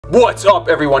What's up,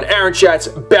 everyone? Aaron Chat's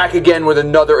back again with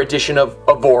another edition of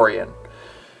Avorion.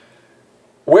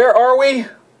 Where are we?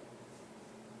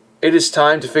 It is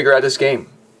time to figure out this game.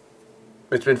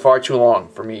 It's been far too long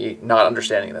for me not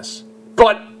understanding this.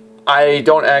 But I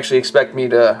don't actually expect me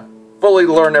to fully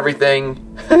learn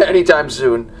everything anytime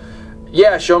soon.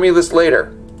 Yeah, show me this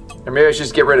later. Or maybe I should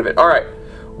just get rid of it. Alright.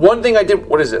 One thing I did...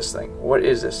 What is this thing? What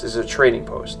is this? This is a trading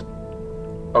post.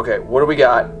 Okay, what do we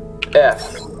got?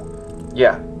 F.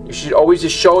 Yeah. You should always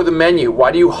just show the menu.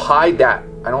 Why do you hide that?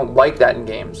 I don't like that in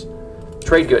games.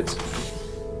 Trade goods.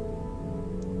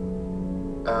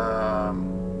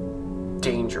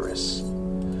 Dangerous.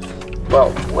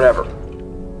 Well, whatever.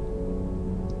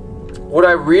 What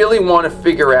I really want to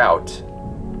figure out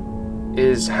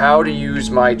is how to use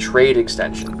my trade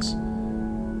extensions.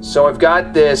 So I've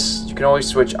got this. You can always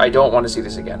switch. I don't want to see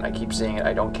this again. I keep seeing it.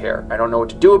 I don't care. I don't know what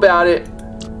to do about it.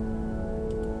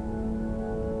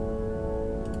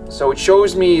 So it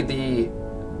shows me the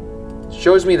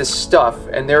stuff,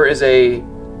 and there is a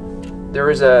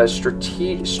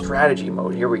strategy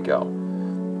mode. Here we go.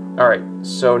 All right.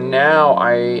 So now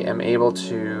I am able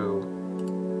to.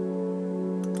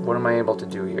 What am I able to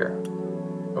do here?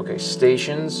 Okay,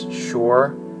 stations,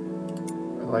 sure.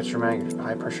 Electromagnetic,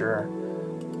 high pressure.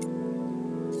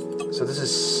 So this is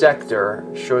sector.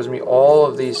 Shows me all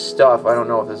of these stuff. I don't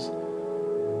know if this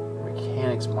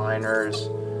mechanics, miners.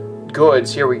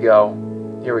 Goods, here we go.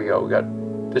 Here we go. We got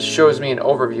this shows me an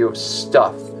overview of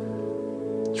stuff.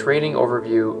 Trading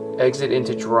overview, exit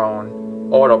into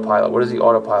drone, autopilot. What does the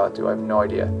autopilot do? I have no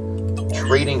idea.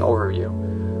 Trading overview.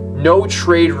 No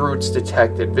trade routes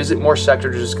detected. Visit more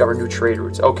sectors to discover new trade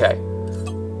routes. Okay.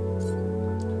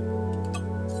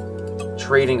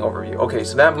 Trading overview. Okay,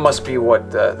 so that must be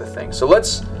what the thing. So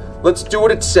let's do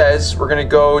what it says. We're gonna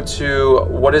go to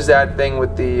what is that thing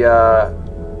with the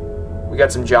we got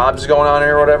some jobs going on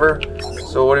here or whatever.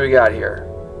 So what do we got here?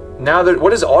 Now that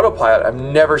what is autopilot? I've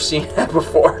never seen that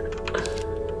before.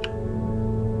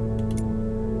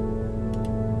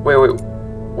 Wait.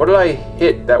 What did I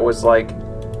hit that was like...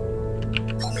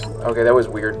 Okay, that was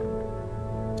weird.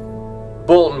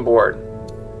 Bulletin board.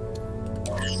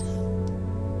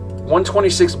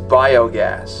 126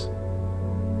 biogas.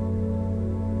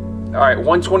 Alright,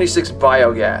 126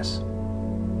 biogas.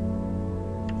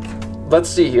 Let's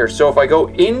see here. So if I go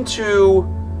into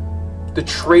the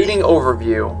trading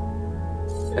overview,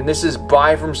 and this is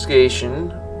buy from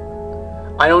station,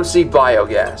 I don't see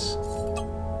biogas.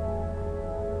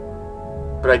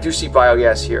 But I do see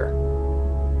biogas here.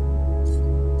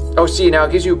 Oh, see, now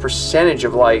it gives you a percentage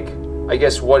of, like, I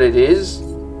guess what it is.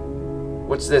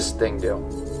 What's this thing do?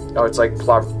 Oh, it's like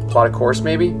plot a course,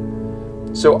 maybe?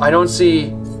 So I don't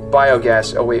see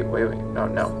biogas. Oh, wait.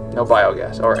 No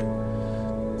biogas. All right.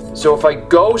 So if I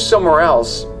go somewhere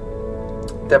else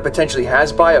that potentially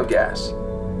has biogas,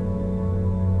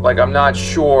 like I'm not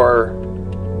sure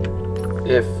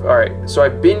if... Alright, so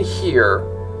I've been here.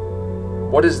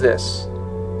 What is this?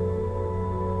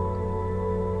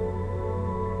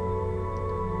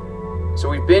 So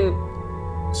we've been...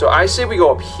 So I say we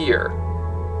go up here.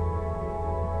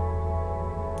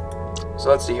 So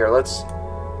let's see here.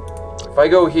 If I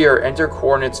go here, enter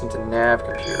coordinates into nav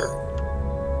computer.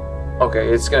 Okay,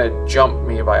 it's going to jump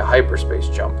me by a hyperspace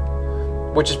jump,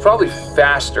 which is probably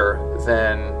faster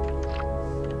than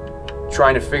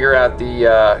trying to figure out the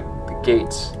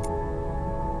gates.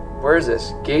 Where is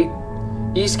this? Gate?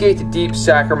 East Gate to Deep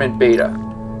Sacrament Beta.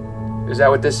 Is that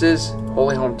what this is?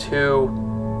 Holy Home 2.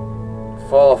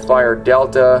 Fall of Fire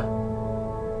Delta.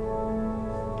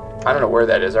 I don't know where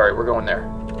that is. Alright, we're going there.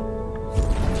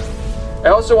 I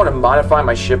also want to modify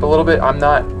my ship a little bit.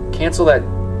 Cancel that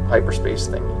hyperspace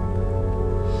thing.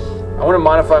 I want to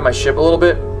modify my ship a little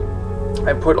bit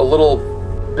and put a little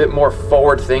bit more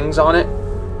forward things on it.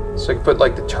 So I can put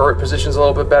like the turret positions a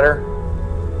little bit better.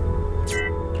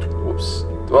 Whoops.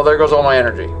 Well, there goes all my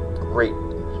energy. Great.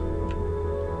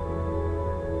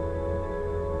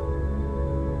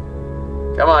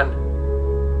 Come on.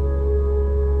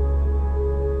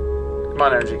 Come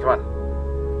on, energy, come on.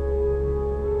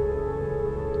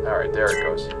 Alright, there it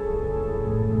goes.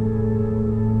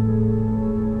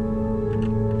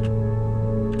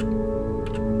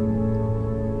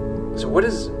 So what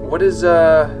is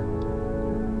that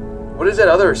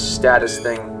other status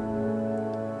thing?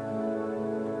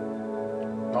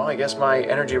 Well, I guess my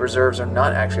energy reserves are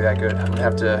not actually that good. I'm gonna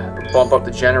have to bump up the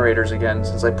generators again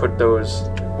since I put those.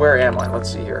 Where am I?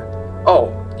 Let's see here.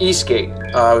 Oh, Eastgate.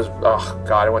 Oh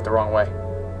God, I went the wrong way.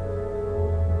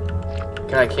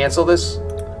 Can I cancel this?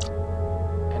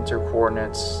 Enter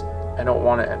coordinates. I don't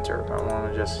want to enter. I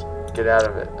want to just get out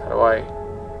of it. How do I?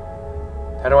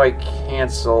 How do I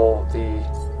cancel the...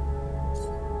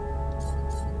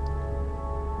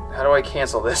 How do I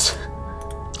cancel this?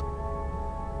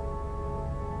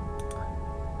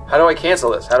 How do I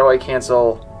cancel this? How do I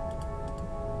cancel...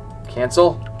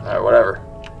 Cancel? Alright, whatever.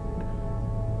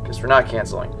 Guess we're not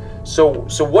canceling. So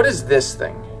what is this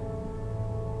thing?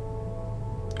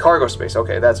 Cargo space.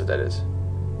 Okay, that's what that is.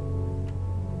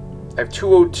 I have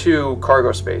 202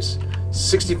 cargo space.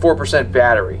 64%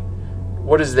 battery.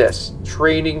 What is this?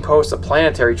 Trading post, a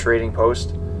planetary trading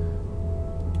post.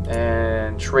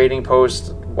 And trading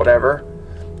post, whatever.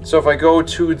 So if I go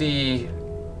to the...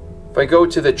 If I go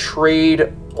to the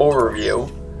trade overview,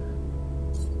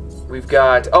 we've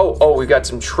got... Oh, we've got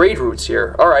some trade routes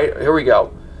here. Alright, here we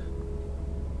go.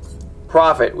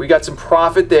 Profit. We got some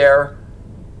profit there.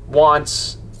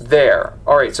 Wants there.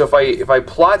 Alright, so if I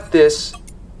plot this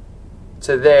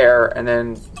to there and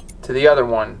then to the other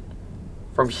one,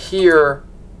 from here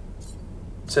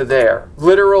to there,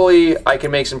 literally I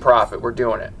can make some profit. We're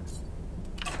doing it.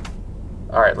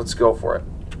 Alright, let's go for it.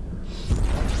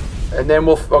 And then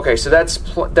we'll... Okay, so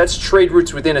that's trade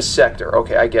routes within a sector.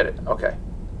 Okay, I get it. Okay.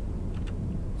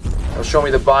 It'll show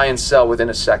me the buy and sell within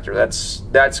a sector.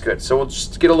 That's good. So we'll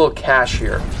just get a little cash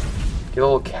here. Get a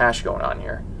little cash going on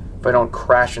here. If I don't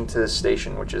crash into this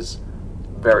station, which is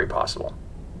very possible.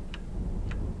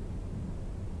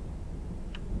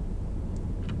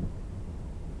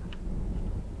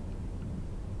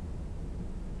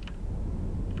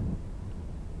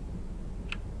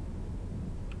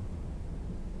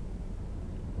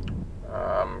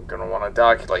 I'm gonna want to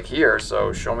dock like here,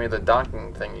 so show me the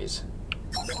docking thingies.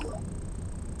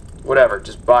 Whatever,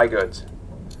 just buy goods.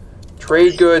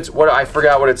 Trade goods. What? I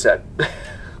forgot what it said.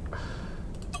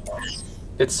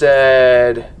 It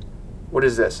said, what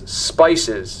is this?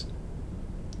 Spices.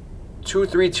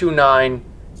 2329,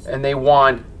 and they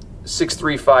want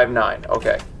 6359.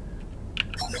 Okay.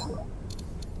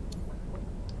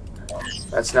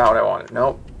 That's not what I wanted.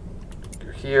 Nope.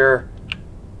 Here.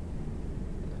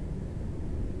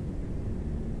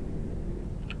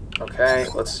 Okay,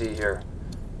 let's see here.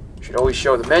 Should always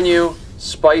show the menu.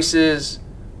 Spices.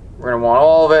 We're going to want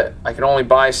all of it. I can only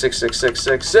buy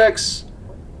 66666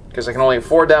 because I can only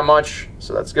afford that much,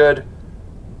 so that's good.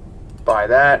 Buy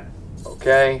that.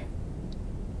 Okay.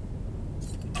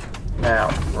 Now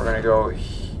we're going to go.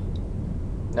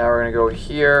 Now we're going to go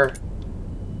here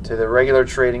to the regular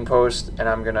trading post, and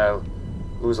I'm going to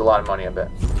lose a lot of money, I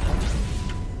bet.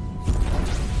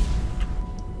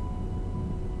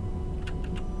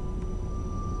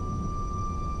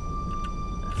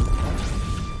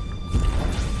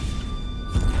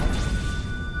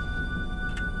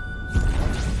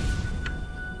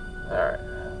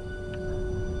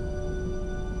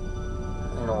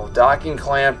 Docking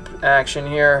clamp action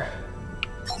here.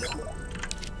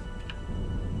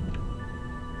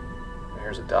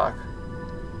 Here's a dock.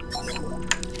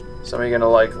 Somebody gonna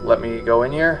like let me go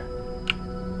in here?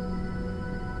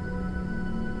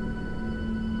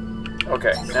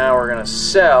 Okay, now we're gonna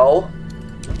sell.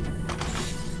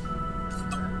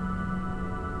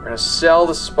 We're gonna sell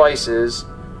the spices.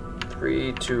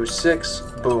 3, 2, 6,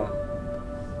 boom.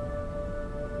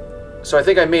 So I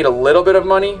think I made a little bit of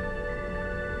money.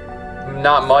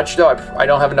 Not much though. I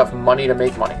don't have enough money to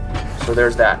make money, so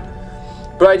there's that.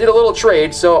 But I did a little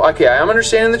trade, so okay, I'm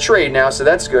understanding the trade now, so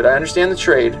that's good. I understand the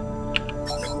trade.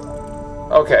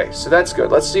 Okay, so that's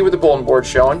good. Let's see what the bulletin board's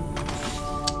showing.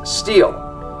 Steel.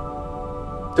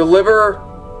 Deliver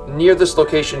near this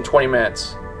location in 20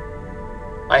 minutes.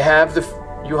 I have the...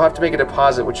 You have to make a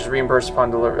deposit, which is reimbursed upon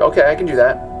delivery. Okay, I can do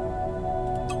that.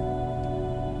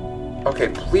 Okay,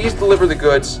 please deliver the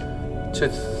goods to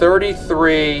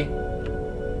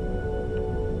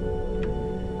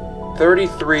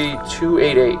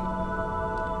 33288.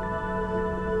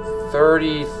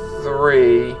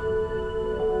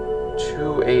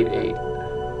 33288.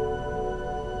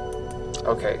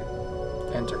 Okay.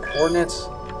 Enter coordinates.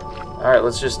 Alright,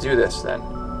 let's just do this then.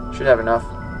 Should have enough.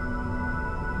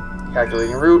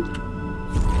 Calculating route.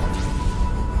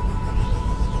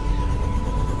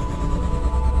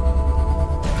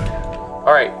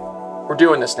 Alright. We're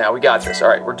doing this now. We got this.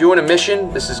 Alright, we're doing a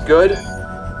mission. This is good.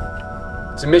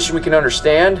 It's a mission we can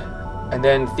understand, and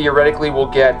then theoretically we'll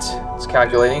get... It's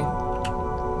calculating.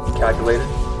 Calculated.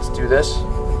 Let's do this.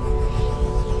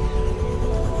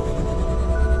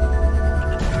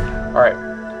 Alright.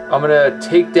 I'm going to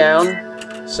take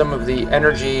down some of the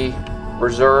energy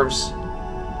reserves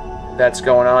that's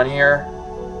going on here.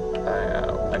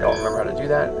 I don't remember how to do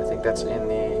that. I think that's in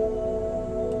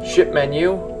the ship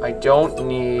menu. I don't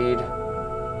need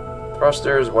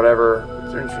thrusters, whatever.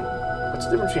 What's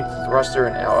the difference between thruster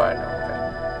and... Oh, I know.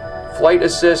 Okay. Flight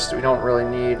assist, we don't really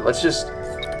need. Let's just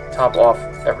top off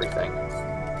everything.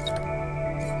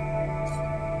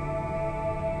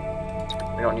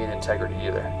 We don't need integrity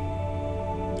either.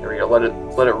 There we go. Let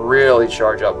it really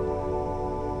charge up.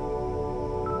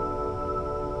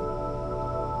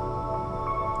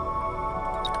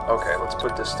 Okay, let's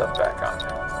put this stuff back on.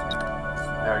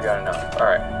 Now we got enough. All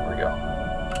right, here we go.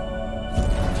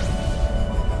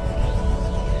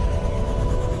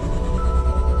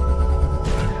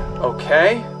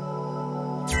 Okay.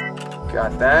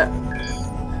 Got that.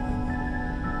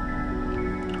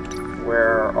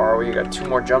 Where are we? Got 2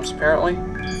 more jumps apparently.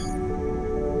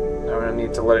 Now I'm gonna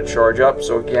need to let it charge up.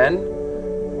 So again,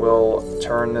 we'll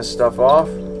turn this stuff off.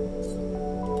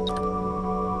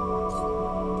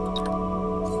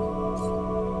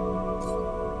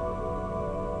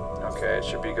 Okay, it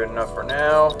should be good enough for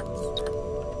now.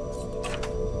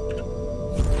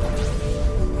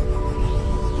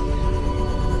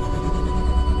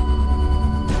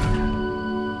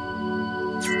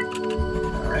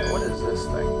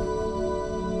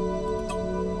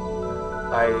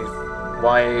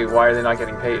 Why are they not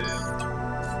getting paid?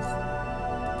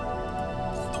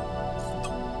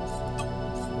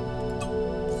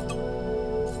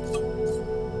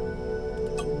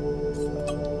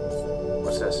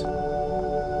 What's this?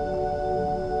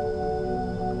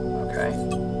 Okay.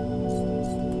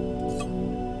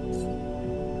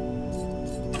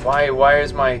 Why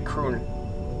is my crew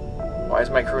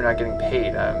not getting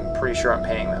paid? I'm pretty sure I'm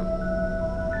paying them.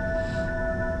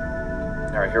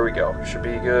 Alright, here we go. Should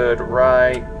be good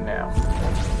right now.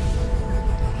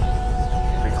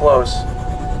 Be close.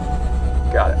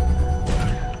 Got it.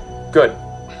 Good.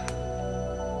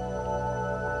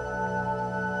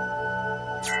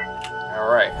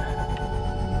 Alright.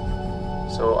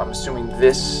 So I'm assuming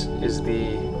this is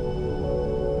the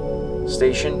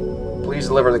station. Please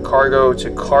deliver the cargo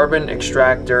to Carbon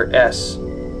Extractor S.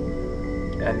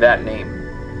 And that name.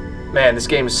 Man, this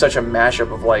game is such a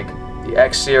mashup of like the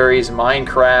X series,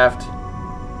 Minecraft,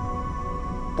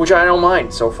 which I don't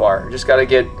mind so far. Just got to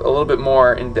get a little bit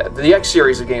more in depth. The X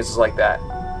series of games is like that.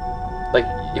 Like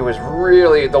it was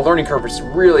really, the learning curve was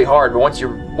really hard, but once you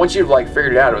like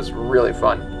figured it out, it was really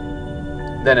fun.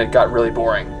 Then it got really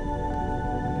boring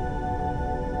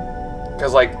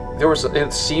because like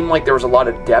it seemed like there was a lot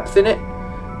of depth in it,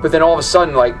 but then all of a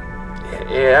sudden like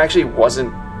it actually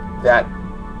wasn't that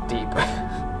deep.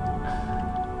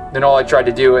 Then all I tried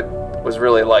to do was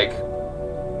really like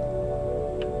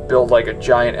build like a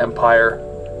giant empire.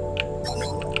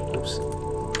 Oops.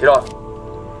 Get off.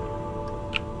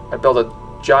 I built a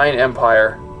giant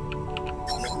empire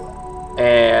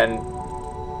and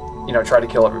you know, try to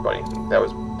kill everybody. That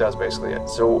was basically it.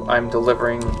 So I'm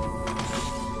delivering.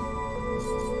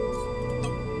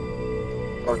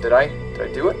 Oh, did I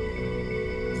do it?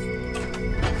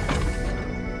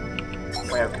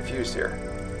 Wait, I'm confused here.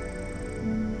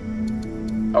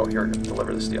 Oh, here,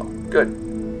 deliver the steel. Good.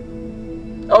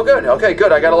 Oh, good. Okay,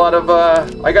 good. I got a lot of,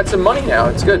 I got some money now.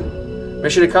 It's good.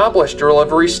 Mission accomplished.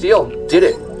 Delivery steel. Did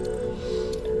it.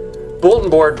 Bulletin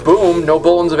board. Boom. No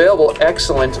bulletins available.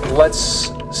 Excellent. Let's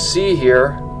see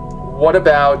here. What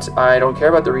about, I don't care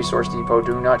about the resource depot.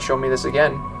 Do not show me this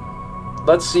again.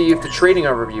 Let's see if the trading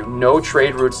overview. No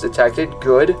trade routes detected.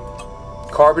 Good.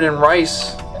 Carbon and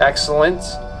rice. Excellent.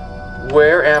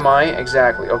 Where am I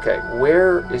exactly? Okay,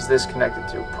 where is this connected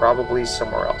to? Probably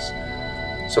somewhere else.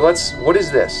 So what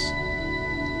is this?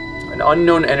 An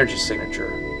unknown energy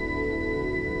signature.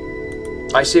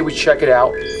 I say we check it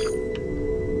out.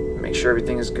 Make sure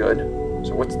everything is good.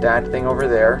 So what's that thing over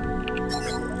there?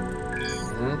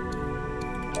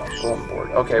 Bulletin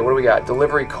board. Okay, what do we got?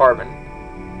 Delivery carbon.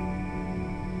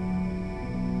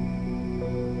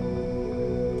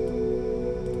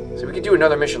 So we could do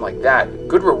another mission like that.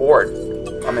 Good reward.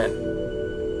 I'm in.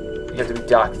 You have to be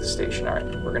docked at the station. Alright,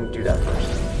 we're going to do that first.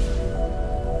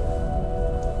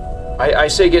 I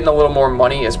say getting a little more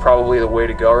money is probably the way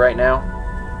to go right now.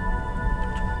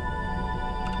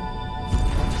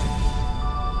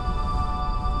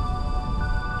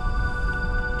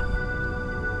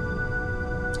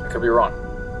 I could be wrong.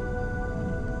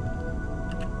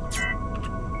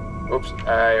 Oops,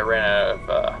 I ran out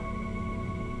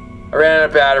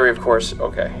of battery, of course.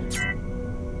 Okay.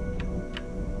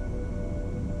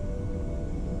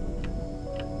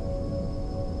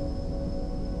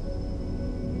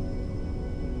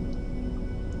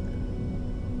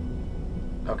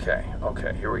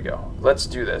 Okay, here we go. Let's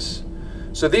do this.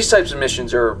 So these types of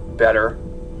missions are better.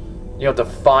 You have to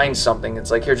find something. It's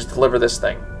like, here, just deliver this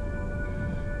thing.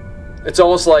 It's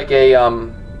almost like a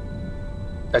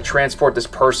transport this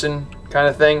person kind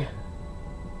of thing.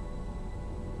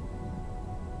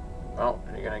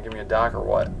 gonna give me a dock or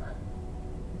what?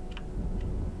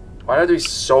 Why do I have to be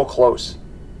so close?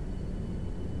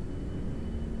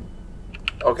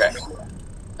 Okay.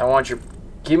 I want you...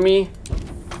 Give me...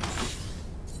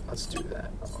 Let's do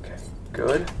that. Okay.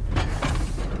 Good.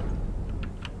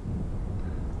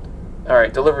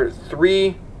 Alright, deliver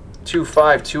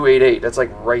 325288. That's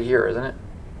like right here, isn't it?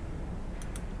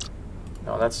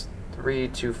 No, that's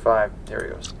 325. There he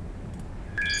goes.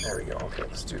 There we go. Okay,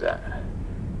 let's do that.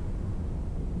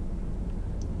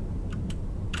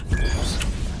 Oops.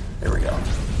 There we go.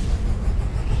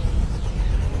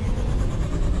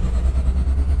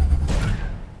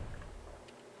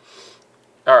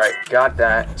 Alright, got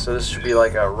that. So this should be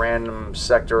like a random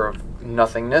sector of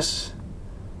nothingness.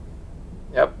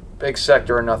 Yep, big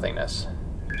sector of nothingness.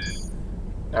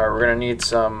 Alright, we're gonna need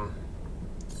some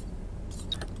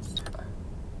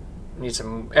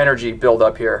energy build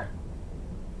up here.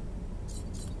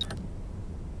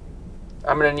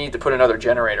 I'm gonna need to put another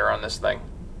generator on this thing.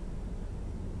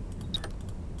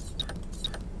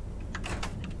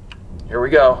 Here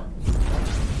we go.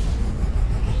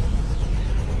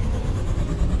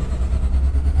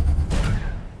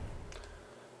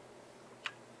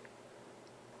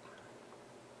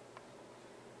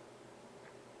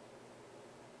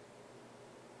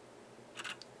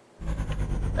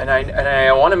 And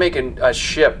I want to make a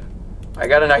ship. I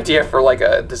got an idea for like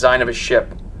a design of a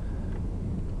ship.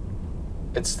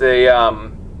 It's the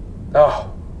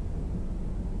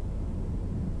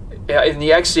yeah, in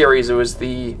the X series it was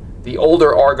the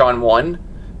older Argon 1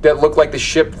 that looked like the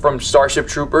ship from Starship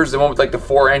Troopers, the one with like the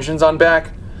 4 engines on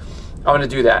back. I'm gonna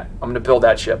do that. I'm gonna build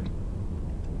that ship.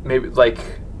 Maybe like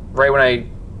right when I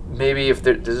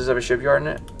does this have a shipyard in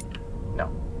it? No,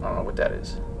 I don't know what that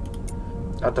is.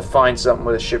 I'll have to find something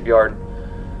with a shipyard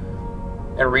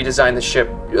and redesign the ship.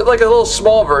 Like a little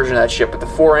small version of that ship, but the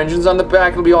 4 engines on the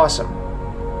back will be awesome.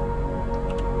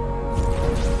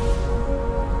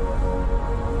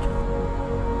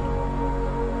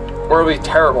 Or it'll be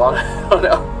terrible, I don't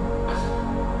know.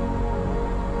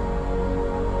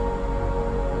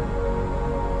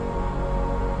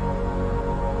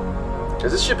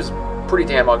 Because this ship is pretty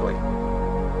damn ugly.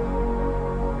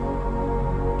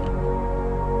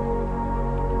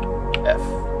 F.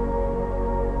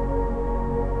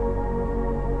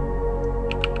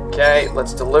 Okay,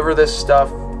 let's deliver this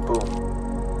stuff.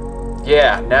 Boom.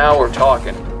 Yeah, now we're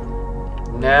talking.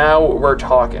 Now we're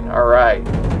talking. Alright.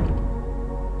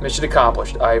 Mission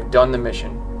accomplished. I've done the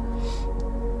mission.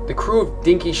 The crew of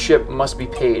Dinky's ship must be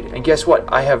paid. And guess what?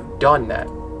 I have done that.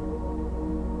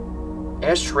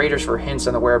 Ask traders for hints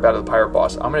on the whereabouts of the pirate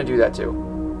boss. I'm going to do that too.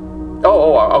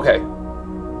 Oh, okay.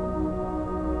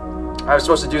 I was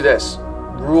supposed to do this.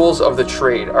 Rules of the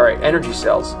trade. All right, energy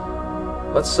cells.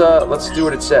 Let's do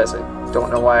what it says. I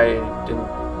don't know why I didn't.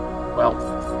 Well,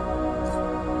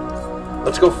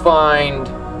 let's go find.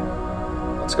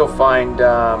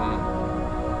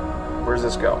 Where does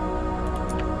this go?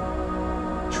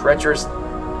 Treacherous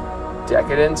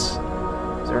decadence.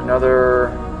 Is there another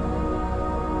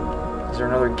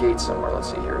gate somewhere? Let's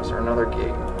see here. Is there another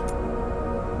gate?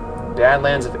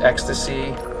 Badlands of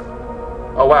Ecstasy.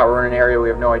 Oh wow, we're in an area we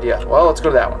have no idea. Well, let's go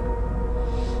to that one.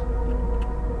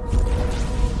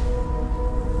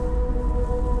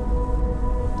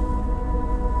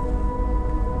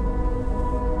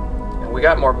 And we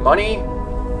got more money,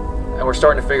 and we're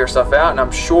starting to figure stuff out, and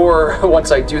I'm sure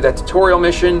once I do that tutorial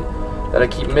mission that I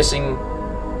keep missing.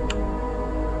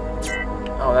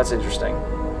 Oh, that's interesting.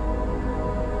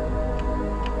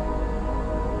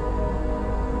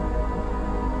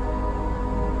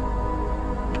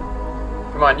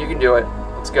 Come on, you can do it.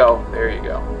 Let's go. There you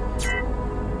go.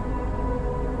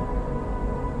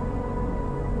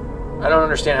 I don't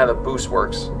understand how the boost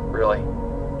works, really,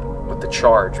 with the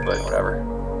charge, but whatever.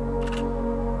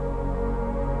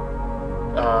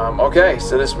 Okay,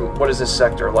 so what is this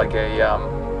sector? Like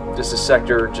just a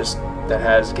sector that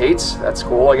has gates? That's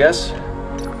cool, I guess.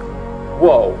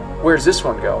 Whoa, where's this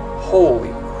one go?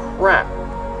 Holy crap.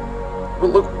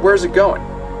 Well, look, where's it going?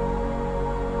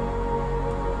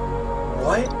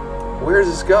 What? Where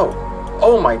does this go?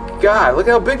 Oh my god, look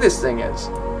how big this thing is.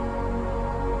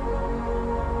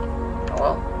 Oh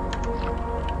well.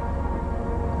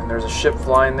 And there's a ship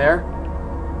flying there.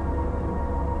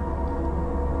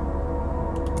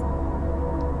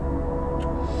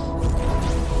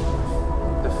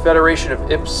 The Federation of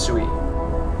Ipsui.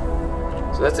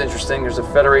 So that's interesting. There's a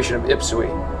Federation of Ipsui.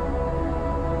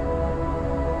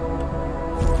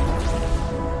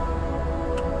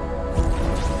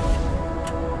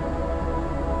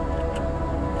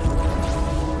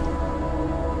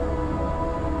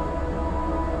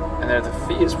 And the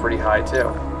fee is pretty high too.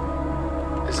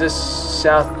 Is this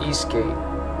southeast gate?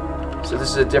 So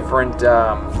this is a different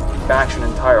faction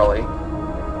entirely.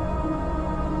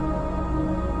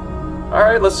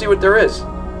 Alright, let's see what there is.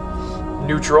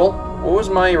 Neutral. What was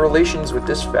my relations with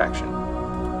this faction?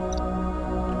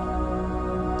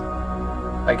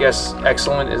 I guess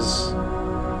excellent is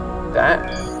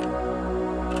that.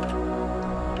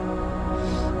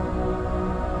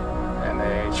 And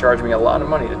they charge me a lot of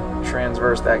money to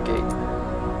transverse that gate.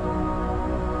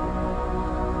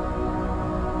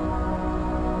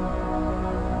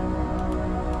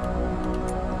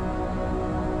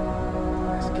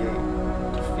 This gate.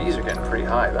 The fees are getting pretty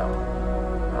high though. I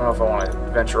don't know if I want to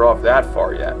venture off that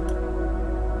far yet.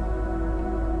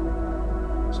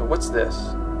 So what's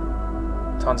this?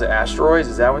 Tons of asteroids?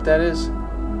 Is that what that is?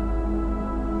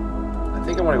 I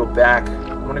think I want to go back.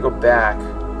 I'm going to go back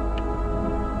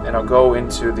and I'll go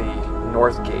into the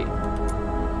north gate.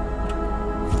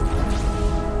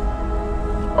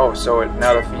 Oh, so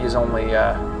now the fee is only,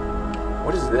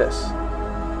 what is this?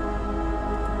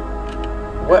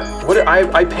 What,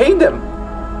 I paid them!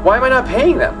 Why am I not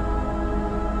paying them?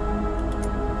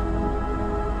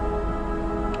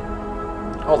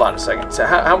 Hold on a second. So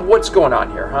what's going on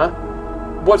here, huh?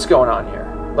 What's going on here?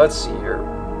 Let's see here.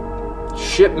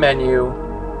 Ship menu.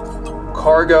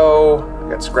 Cargo. I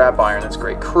got scrap iron. That's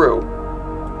great. Crew.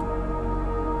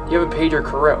 You haven't paid your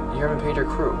crew. You haven't paid your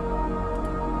crew.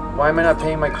 Why am I not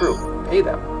paying my crew? Pay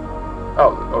them.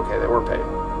 Oh, okay. They were paid.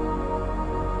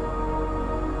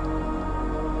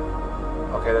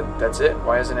 Okay, that's it.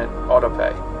 Why isn't it auto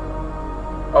pay?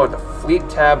 Oh, the fleet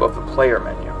tab of the player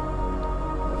menu.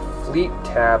 Fleet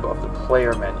tab of the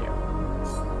player menu.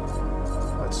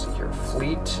 Let's see here.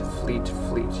 Fleet.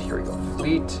 Here we go.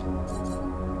 Fleet.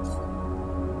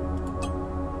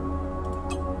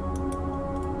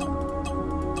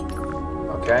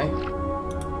 Okay.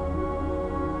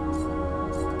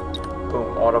 Boom.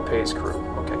 Auto pays crew.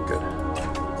 Okay, good.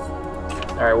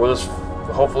 Alright, we'll just...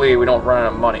 Hopefully we don't run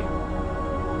out of money.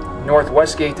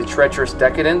 Northwest Gate to Treacherous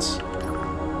Decadence.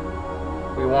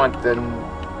 We want the...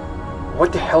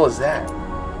 What the hell is that? A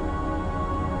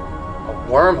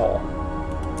wormhole.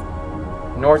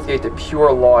 Northgate to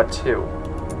Pure Law 2. A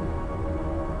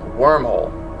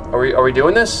wormhole. Are we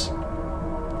doing this?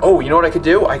 Oh, you know what I could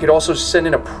do? I could also send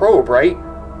in a probe, right?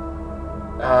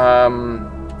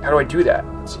 How do I do that?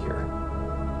 Let's see here.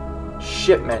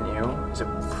 Ship menu. Is it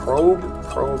probe?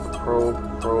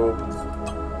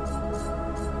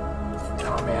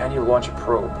 Oh man, I need to launch a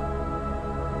probe.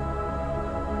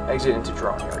 Exit into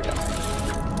drone. Here we go.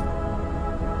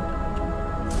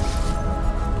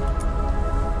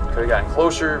 Could have gotten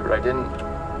closer, but I didn't.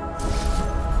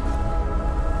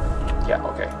 Yeah,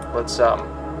 okay. Let's how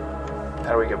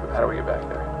do we get back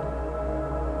there?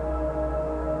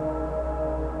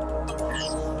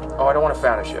 Oh, I don't want to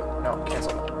found a ship. No,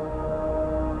 cancel.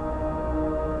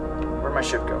 Where'd my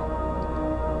ship go?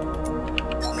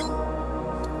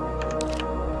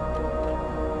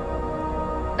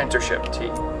 Enter ship T.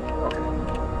 Okay.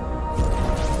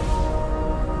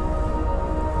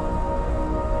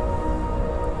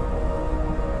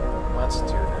 Let's do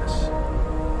this.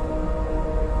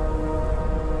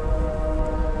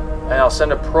 And I'll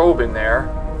send a probe in there.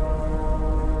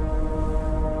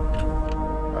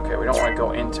 Okay, we don't want to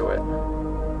go into it,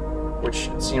 which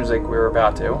it seems like we're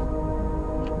about to.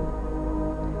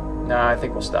 Nah, I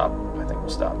think we'll stop.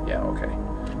 Yeah, okay.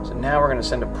 So now we're going to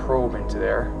send a probe into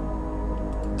there.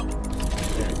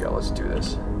 There you go. Let's do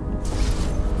this.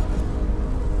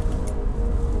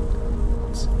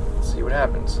 Let's see what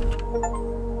happens.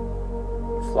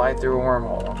 Fly through a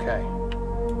wormhole. Okay.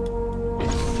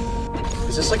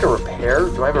 Is this like a repair?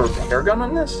 Do I have a repair gun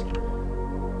on this?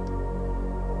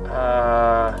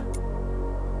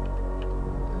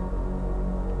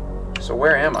 So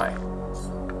where am I?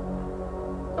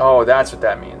 Oh, that's what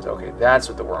that means. Okay, that's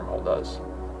what the wormhole does.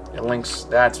 It links,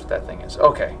 that's what that thing is.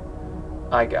 Okay.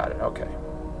 I got it. Okay.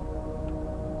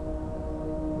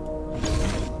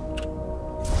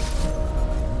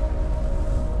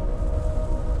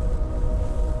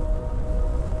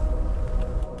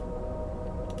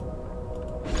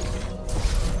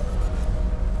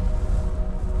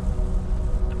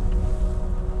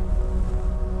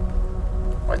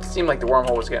 It seemed like the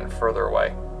wormhole was getting further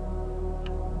away.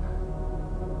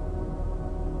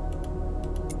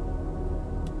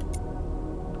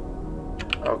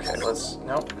 Okay, let's...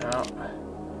 Nope, no.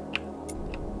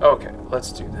 Okay,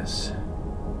 let's do this.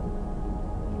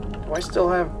 Do I still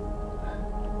have...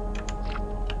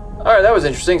 Alright, that was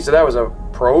interesting. So that was a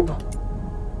probe.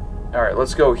 Alright,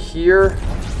 let's go here.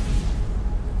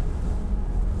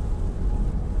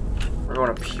 We're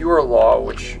going to Pure Law,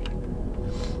 which...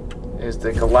 is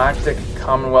the Galactic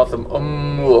Commonwealth of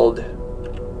Umwuld.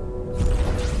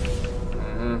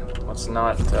 Let's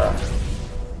not,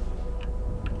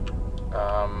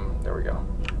 there we go.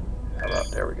 How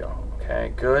about, there we go.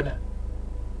 Okay, good.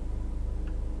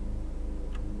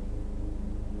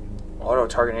 Auto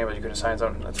target enabled, you can assign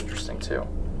zone. That's interesting too.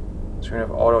 So we're gonna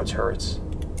have auto turrets.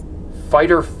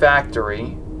 Fighter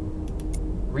Factory.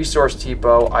 Resource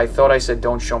Depot. I thought I said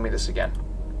don't show me this again.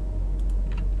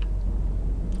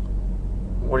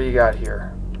 What do you got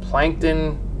here?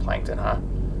 Plankton. Plankton, huh?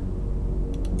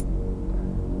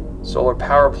 Solar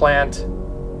power plant.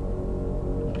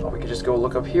 Oh, we could just go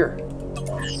look up here.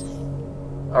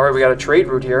 Alright, we got a trade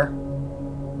route here.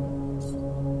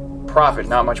 Profit,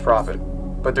 not much profit.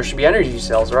 But there should be energy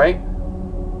cells, right?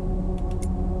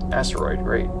 Asteroid,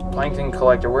 great. Plankton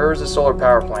collector. Where is the solar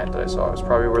power plant that I saw? It's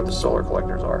probably where the solar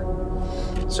collectors are.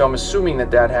 So I'm assuming that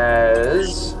that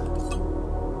has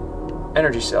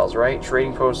energy cells, right?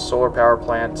 Trading post, solar power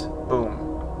plant. Boom.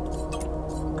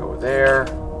 Go there.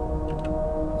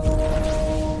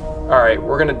 Alright,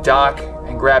 we're gonna dock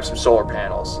and grab some solar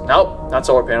panels. Nope, not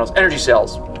solar panels. Energy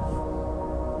cells.